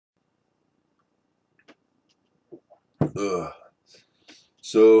Ugh.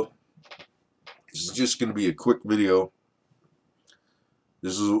 So, this is just going to be a quick video.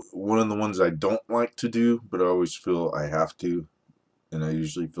 This is one of the ones I don't like to do, but I always feel I have to. And I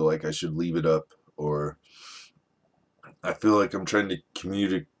usually feel like I should leave it up, or I feel like I'm trying to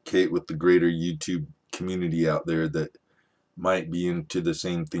communicate with the greater YouTube community out there that might be into the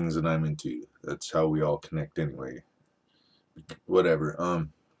same things that I'm into. That's how we all connect anyway. Whatever.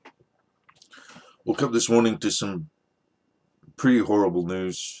 Woke up this morning to some pretty horrible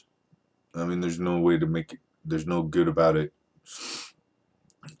news. I mean, there's no way to make it, there's no good about it.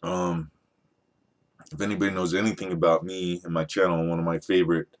 Um, if anybody knows anything about me and my channel, one of my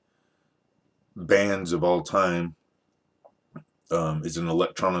favorite bands of all time is an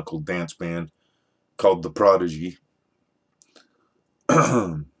electronical dance band called the Prodigy.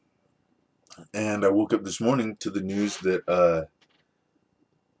 And I woke up this morning to the news that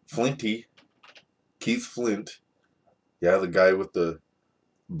Flinty, Keith Flint, yeah, the guy with the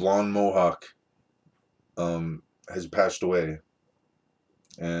blonde mohawk, has passed away.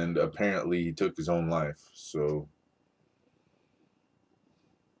 And apparently he took his own life. So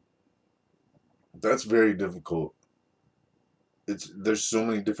that's very difficult. There's so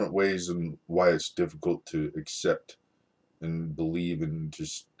many different ways and why it's difficult to accept and believe and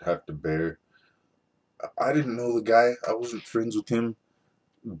just have to bear. I didn't know the guy. I wasn't friends with him,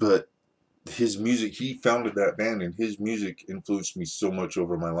 but his music, he founded that band, and his music influenced me so much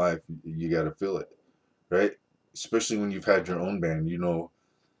over my life. You got to feel it, right? Especially when you've had your own band,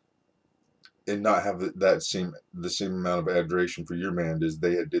 and not have the same amount of adoration for your band as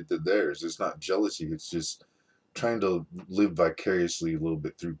they did to theirs. It's not jealousy. It's just trying to live vicariously a little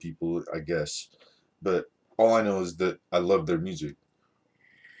bit through people, I guess. But all I know is that I love their music.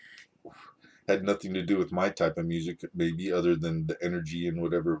 Had nothing to do with my type of music, maybe, other than the energy and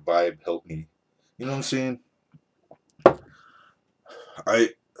whatever vibe helped me. You know what I'm saying? I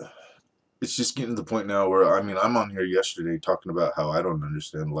It's just getting to the point now where, I mean, I'm on here yesterday talking about how I don't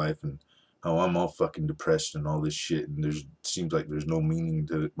understand life and how I'm all fucking depressed and all this shit, and seems like there's no meaning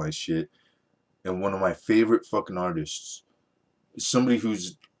to my shit. And one of my favorite fucking artists is somebody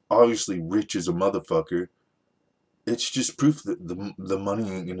who's obviously rich as a motherfucker. It's just proof that the money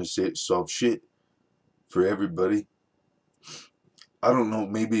ain't gonna solve shit for everybody. I don't know,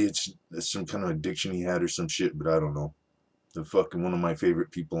 maybe it's some kind of addiction he had or some shit, but I don't know. The fucking one of my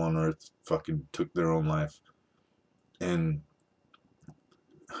favorite people on earth fucking took their own life. And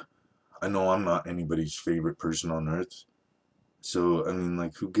I know I'm not anybody's favorite person on earth. So, I mean,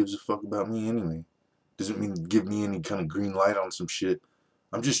 like, who gives a fuck about me anyway? Doesn't mean give me any kind of green light on some shit.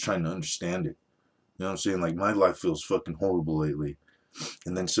 I'm just trying to understand it. You know what I'm saying? Like, my life feels fucking horrible lately.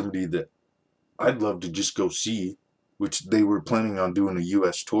 And then somebody that I'd love to just go see, which they were planning on doing a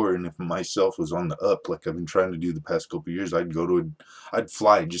U.S. tour, and if myself was on the up, like I've been trying to do the past couple of years, I'd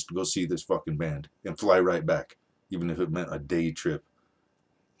fly just to go see this fucking band and fly right back, even if it meant a day trip.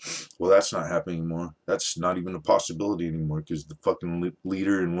 Well, that's not happening anymore. That's not even a possibility anymore because the fucking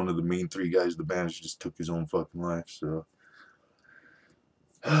leader and one of the main three guys of the band just took his own fucking life. So,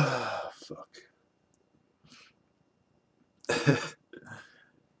 fuck.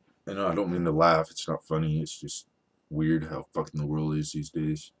 I know I don't mean to laugh. It's not funny. It's just weird how fucking the world is these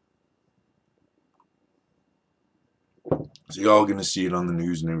days. So y'all gonna see it on the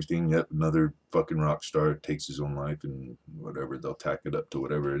news and everything. Yep, another fucking rock star takes his own life and whatever. They'll tack it up to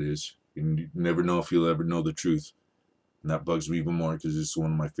whatever it is. You never know if you'll ever know the truth. And that bugs me even more because it's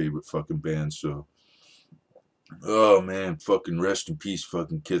one of my favorite fucking bands. So, oh man, fucking rest in peace,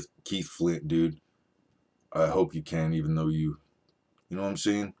 fucking Keith Flint, dude. I hope you can, even though you know what I'm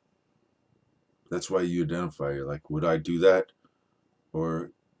saying? That's why you identify. You're like, would I do that?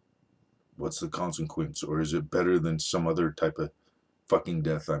 Or what's the consequence? Or is it better than some other type of fucking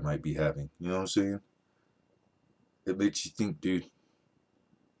death I might be having? You know what I'm saying? It makes you think, dude.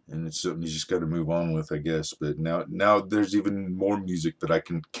 And it's something you just got to move on with, I guess. But now there's even more music that I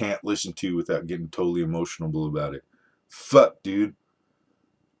can't listen to without getting totally emotional about it. Fuck, dude.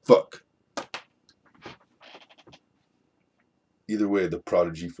 Fuck. Either way, the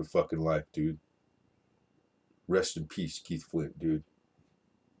Prodigy for fucking life, dude. Rest in peace, Keith Flint, dude.